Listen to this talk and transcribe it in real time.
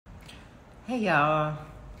Hey y'all,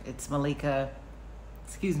 it's Malika.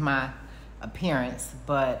 Excuse my appearance,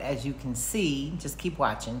 but as you can see, just keep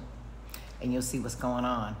watching and you'll see what's going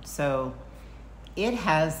on. So it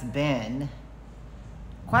has been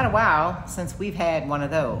quite a while since we've had one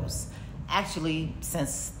of those. Actually,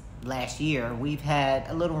 since last year, we've had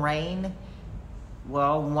a little rain.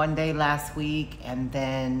 Well, one day last week, and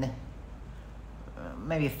then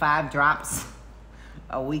maybe 5 drops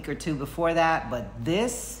a week or two before that. But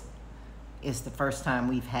this is the first time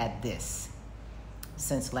we've had this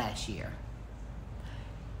since last year.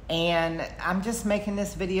 And I'm just making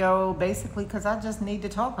this video basically because I just need to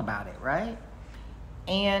talk about it, right?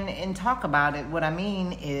 And in talk about it, what I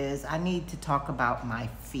mean is I need to talk about my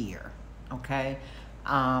fear, okay?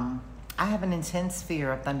 I have an intense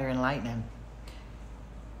fear of thunder and lightning.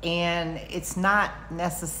 And it's not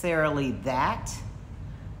necessarily that,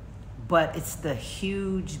 but it's the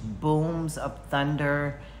huge booms of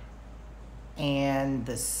thunder and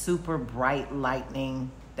the super bright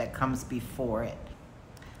lightning that comes before it.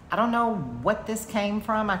 I don't know what this came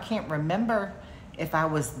from. I can't remember if I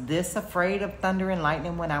was this afraid of thunder and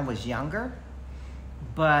lightning when I was younger,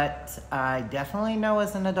 but I definitely know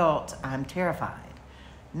as an adult, I'm terrified.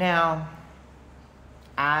 Now,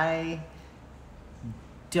 I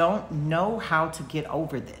don't know how to get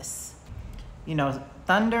over this. You know,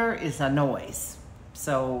 thunder is a noise,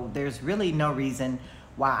 so there's really no reason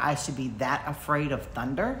why I should be that afraid of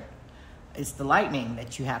thunder. It's the lightning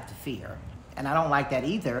that you have to fear, and I don't like that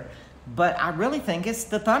either, but I really think it's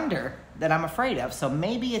the thunder that I'm afraid of. So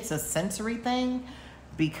maybe it's a sensory thing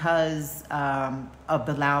because of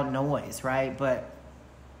the loud noise, right? But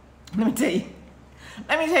let me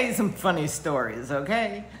tell you some funny stories,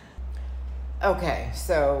 okay? Okay,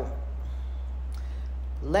 so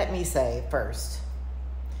let me say first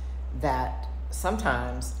that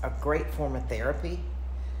sometimes a great form of therapy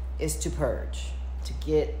is to purge, to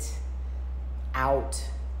get out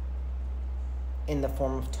in the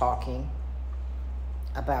form of talking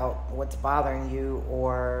about what's bothering you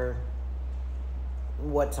or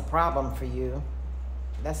what's a problem for you.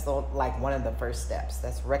 That's like one of the first steps.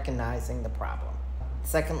 That's recognizing the problem.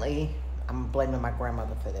 Secondly, I'm blaming my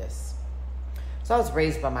grandmother for this. So I was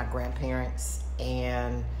raised by my grandparents,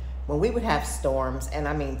 and when we would have storms, and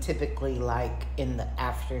I mean typically like in the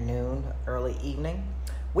afternoon, early evening,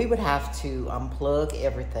 we would have to unplug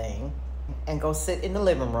everything and go sit in the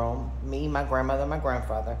living room, me, my grandmother, my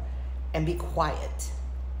grandfather, and be quiet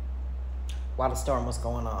while the storm was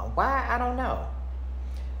going on. Why? I don't know.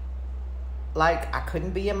 Like, I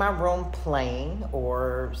couldn't be in my room playing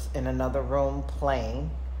or in another room playing.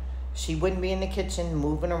 She wouldn't be in the kitchen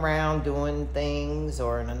moving around doing things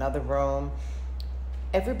or in another room.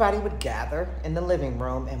 Everybody would gather in the living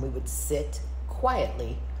room and we would sit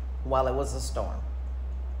quietly while it was a storm.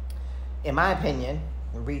 In my opinion,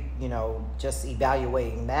 just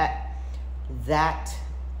evaluating that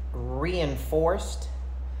reinforced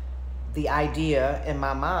the idea in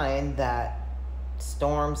my mind that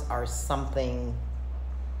storms are something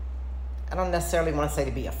I don't necessarily want to say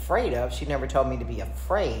to be afraid of. She never told me to be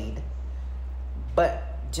afraid,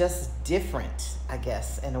 but just different, I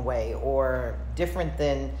guess, in a way, or different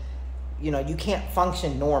than, you can't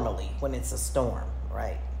function normally when it's a storm,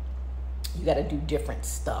 right? You got to do different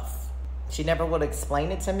stuff. She never would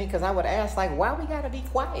explain it to me because I would ask, like, why we got to be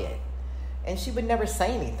quiet? And she would never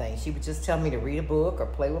say anything. She would just tell me to read a book or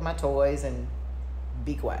play with my toys and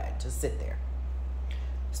be quiet, just sit there.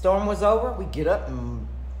 Storm was over, we get up and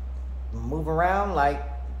move around like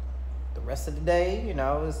the rest of the day, it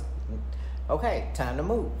was okay, time to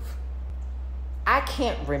move. I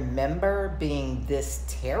can't remember being this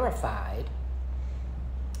terrified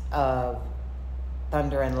of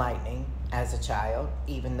thunder and lightning as a child,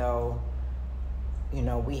 even though,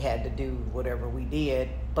 we had to do whatever we did,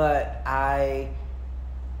 but I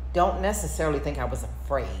don't necessarily think I was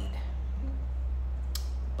afraid.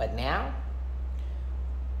 But now,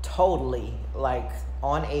 totally like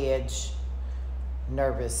on edge,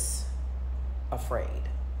 nervous, afraid.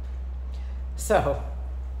 So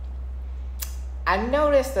I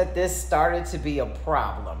noticed that this started to be a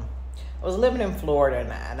problem. I was living in Florida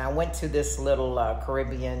and I went to this little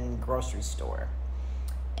Caribbean grocery store,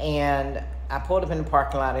 and I pulled up in the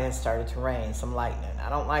parking lot and it started to rain, some lightning. I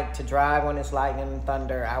don't like to drive when it's lightning and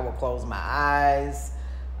thunder. I will close my eyes,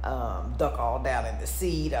 duck all down in the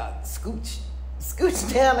seat,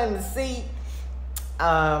 scooch down in the seat,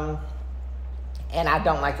 and I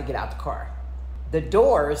don't like to get out the car. The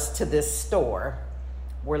doors to this store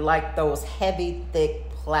were like those heavy, thick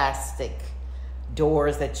plastic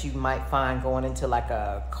doors that you might find going into like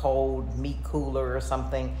a cold meat cooler or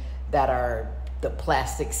something that are the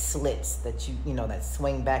plastic slits that that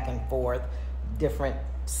swing back and forth, different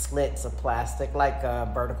slits of plastic, like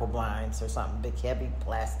vertical blinds or something, big heavy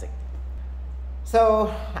plastic.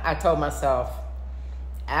 So I told myself,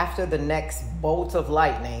 after the next bolt of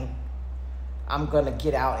lightning, I'm gonna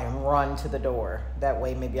get out and run to the door. That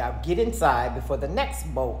way maybe I'll get inside before the next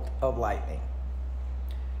bolt of lightning.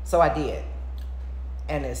 So I did.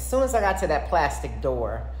 And as soon as I got to that plastic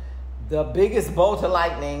door, the biggest bolt of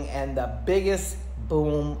lightning and the biggest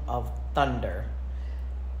boom of thunder,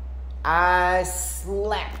 I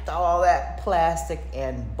slapped all that plastic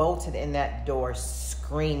and bolted in that door,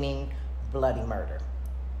 screaming bloody murder.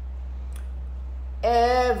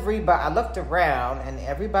 I looked around, and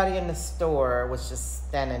everybody in the store was just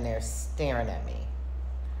standing there staring at me.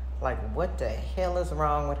 Like, what the hell is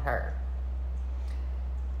wrong with her?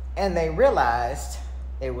 And they realized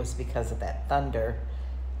it was because of that thunder,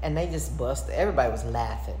 and they just busted. Everybody was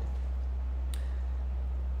laughing.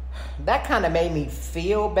 That kind of made me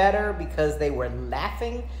feel better because they were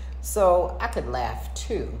laughing, so I could laugh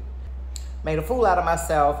too. Made a fool out of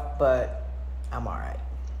myself, but I'm all right.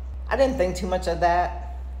 I didn't think too much of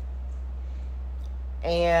that.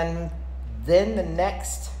 And then the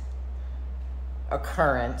next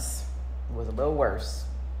occurrence was a little worse.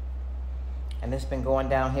 And it's been going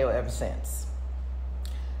downhill ever since.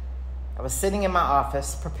 I was sitting in my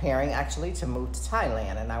office preparing actually to move to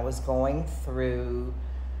Thailand, and I was going through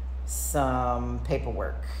some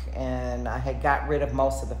paperwork, and I had got rid of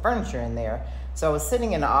most of the furniture in there. So I was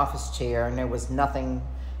sitting in the office chair, and there was nothing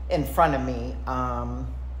in front of me.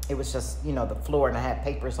 It was just, the floor, and I had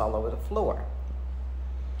papers all over the floor.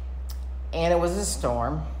 And it was a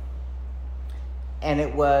storm, and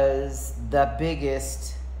it was the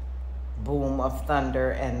biggest boom of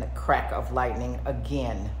thunder and the crack of lightning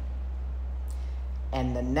again.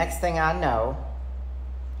 And the next thing I know,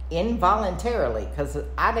 involuntarily, because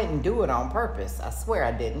I didn't do it on purpose, I swear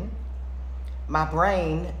I didn't, my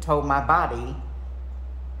brain told my body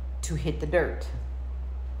to hit the dirt.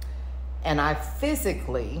 And I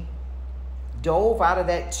physically dove out of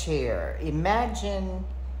that chair. Imagine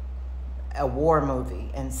a war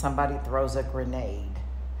movie and somebody throws a grenade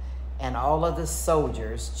and all of the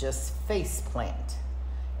soldiers just face plant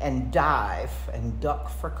and dive and duck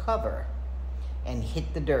for cover and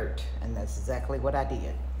hit the dirt. And that's exactly what I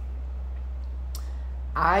did.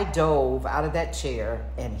 I dove out of that chair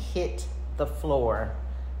and hit the floor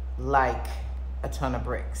like a ton of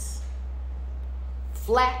bricks.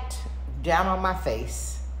 Flat down on my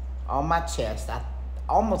face, on my chest. I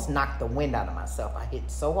almost knocked the wind out of myself. I hit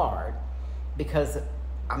so hard because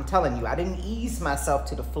I'm telling you, I didn't ease myself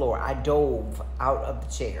to the floor. I dove out of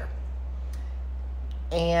the chair.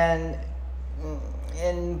 And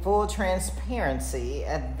in full transparency,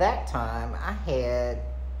 at that time, I had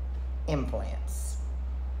implants.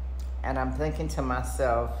 And I'm thinking to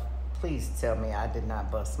myself, please tell me I did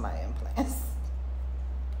not bust my implants.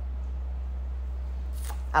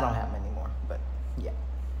 I don't have them anymore, but yeah.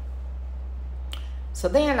 So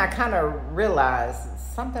then I kind of realized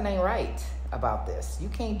something ain't right about this. You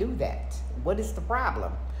can't do that. What is the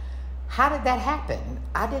problem? How did that happen?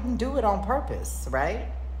 I didn't do it on purpose, right?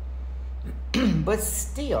 But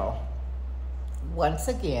still, once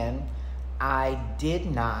again, I did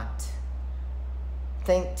not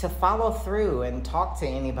think to follow through and talk to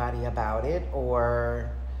anybody about it or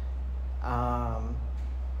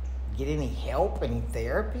get any help, any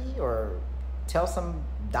therapy, or tell some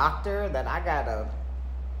doctor that I got a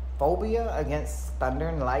phobia against thunder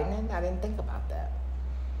and lightning. I didn't think about that.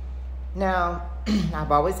 Now,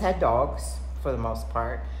 I've always had dogs for the most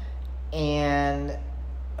part, and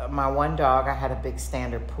my one dog, I had a big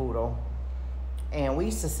standard poodle, and we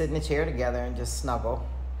used to sit in the chair together and just snuggle.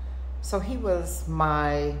 So he was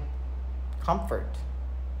my comfort,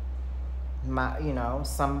 my,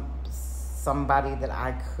 somebody that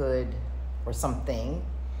I could, or something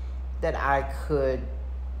that I could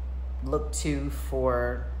look to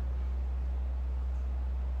for,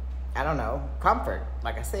 I don't know, comfort,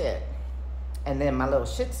 like I said. And then my little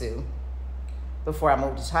Shih Tzu, before I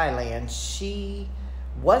moved to Thailand, she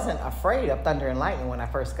wasn't afraid of thunder and lightning when I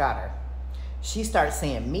first got her. She started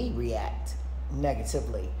seeing me react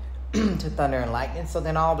negatively to thunder and lightning. So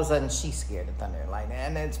then all of a sudden she's scared of thunder and lightning.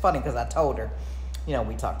 And it's funny because I told her,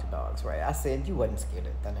 we talk to dogs, right? I said, you wasn't scared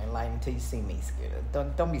of thunder and lightning until you see me scared of.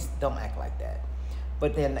 Don't act like that.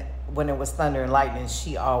 But then when it was thunder and lightning,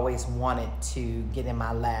 she always wanted to get in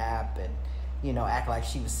my lap and, act like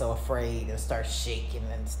she was so afraid and start shaking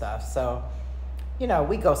and stuff. So,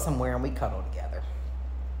 we go somewhere and we cuddle together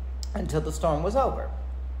until the storm was over.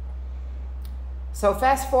 So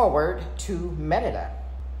fast forward to Merida.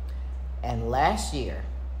 And last year,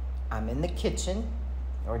 I'm in the kitchen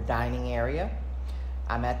or dining area.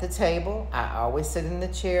 I'm at the table. I always sit in the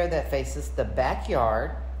chair that faces the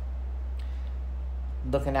backyard,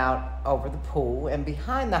 looking out over the pool. And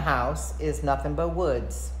behind the house is nothing but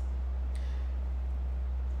woods.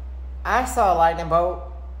 I saw a lightning bolt,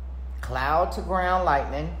 cloud to ground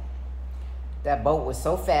lightning. That bolt was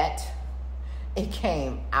so fat, it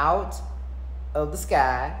came out of the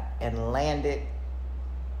sky and landed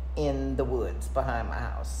in the woods behind my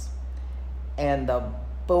house. And the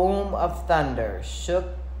boom of thunder shook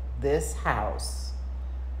this house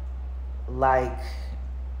like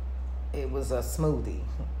it was a smoothie.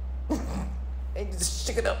 It just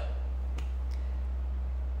shook it up.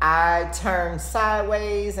 I turned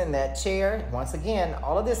sideways in that chair. Once again,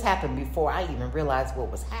 all of this happened before I even realized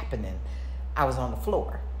what was happening. I was on the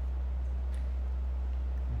floor.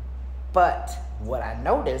 But what I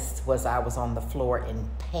noticed was I was on the floor in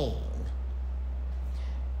pain.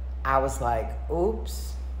 I was like,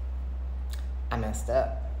 oops, I messed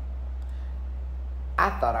up. I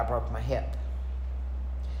thought I broke my hip.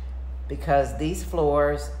 Because these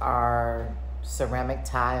floors are ceramic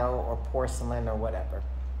tile or porcelain or whatever.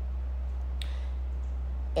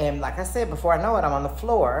 And like I said, before I know it, I'm on the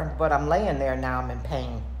floor, but I'm laying there now, I'm in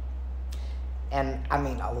pain. And I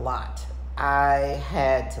mean a lot. I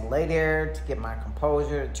had to lay there to get my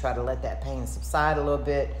composure, to try to let that pain subside a little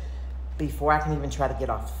bit before I can even try to get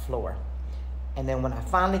off the floor. And then when I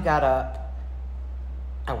finally got up,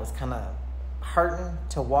 I was kind of hurting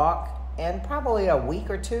to walk. And probably a week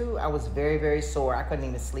or two, I was very, very sore. I couldn't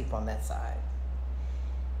even sleep on that side.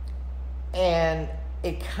 And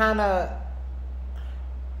it kind of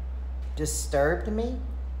disturbed me.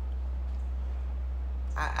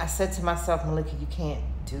 I said to myself, Malika, you can't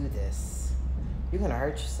do this. You're going to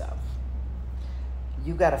hurt yourself.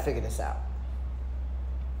 You got to figure this out.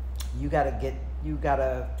 You got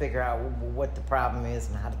to figure out what the problem is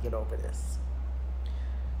and how to get over this.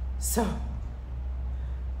 So,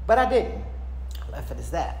 but I didn't. I left it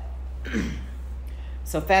as that.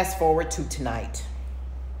 So fast forward to tonight.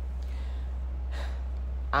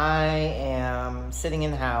 I am sitting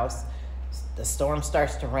in the house. The storm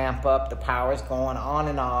starts to ramp up. The power's going on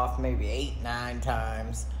and off, maybe 8, 9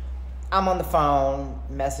 times. I'm on the phone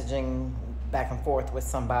messaging back and forth with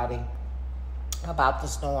somebody about the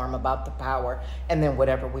storm, about the power, and then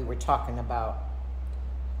whatever we were talking about.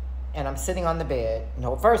 And I'm sitting on the bed.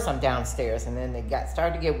 No, first I'm downstairs, and then it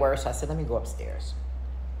started to get worse. I said, let me go upstairs.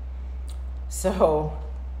 So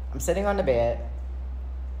I'm sitting on the bed.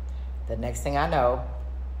 The next thing I know,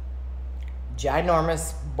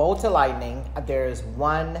 ginormous bolt of lightning. There's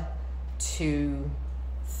 1, 2,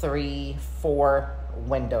 3, 4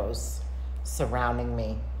 windows surrounding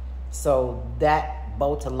me. So that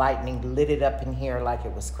bolt of lightning lit it up in here like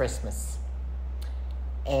it was Christmas.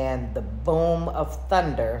 And the boom of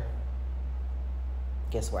thunder,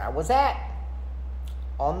 guess where I was at?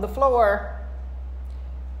 On the floor.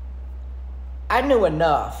 I knew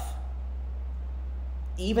enough.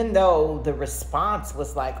 Even though the response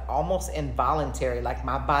was like almost involuntary, like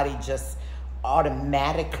my body just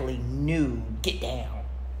automatically knew, get down.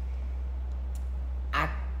 I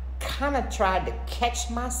kind of tried to catch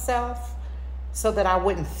myself so that I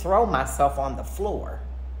wouldn't throw myself on the floor.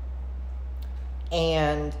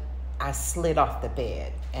 And I slid off the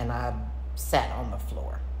bed and I sat on the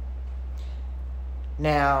floor.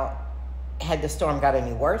 Now, had the storm got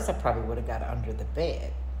any worse, I probably would have got under the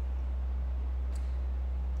bed.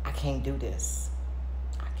 I can't do this.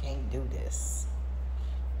 I can't do this.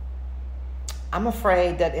 I'm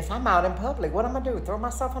afraid that if I'm out in public, what am I going to do? Throw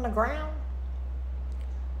myself on the ground?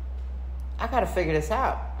 I got to figure this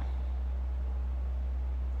out.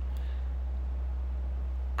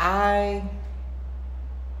 I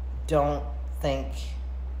don't think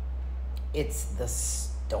it's the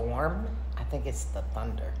storm. I think it's the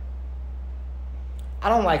thunder. I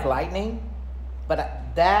don't like lightning,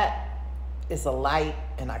 but that is a light,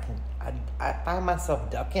 and I find myself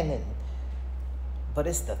ducking, but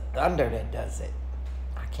it's the thunder that does it.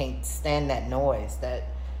 I can't stand that noise.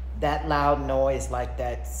 That loud noise like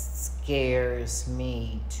that scares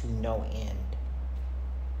me to no end.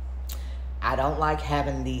 I don't like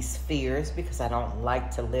having these fears because I don't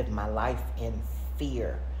like to live my life in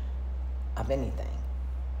fear of anything.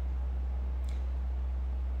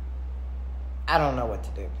 I don't know what to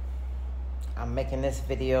do. I'm making this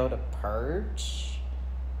video to purge.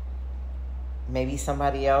 Maybe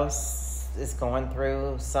somebody else is going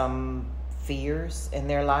through some fears in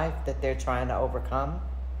their life that they're trying to overcome.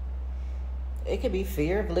 It could be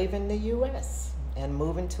fear of leaving the U.S. and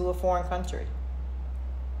moving to a foreign country.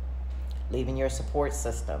 Leaving your support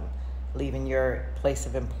system, leaving your place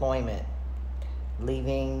of employment,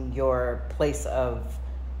 leaving your place of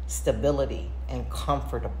stability and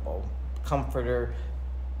comfortability.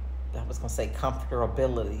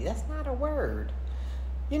 That's not a word.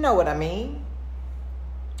 You know what I mean.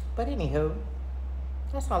 But anywho,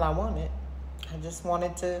 that's all I wanted. I just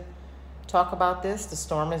wanted to talk about this. The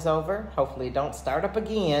storm is over. Hopefully it don't start up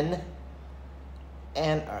again.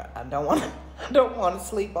 And I don't want to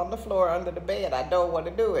sleep on the floor under the bed. I don't want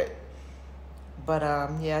to do it. But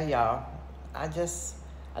yeah, y'all. I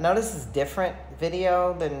know this is different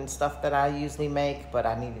video than stuff that I usually make, but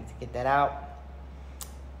I needed to get that out.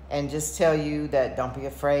 And just tell you that don't be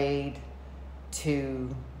afraid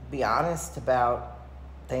to be honest about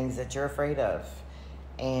things that you're afraid of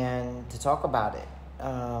and to talk about it.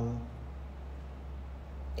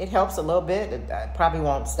 It helps a little bit. I probably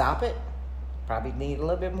won't stop it. Probably need a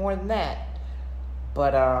little bit more than that.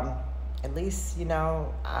 But at least,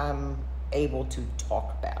 I'm able to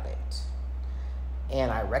talk about it. And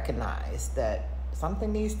I recognize that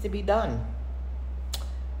something needs to be done.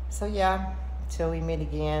 So yeah, till we meet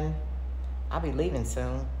again, I'll be leaving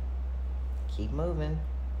soon. Keep moving.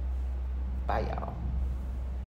 Bye, y'all.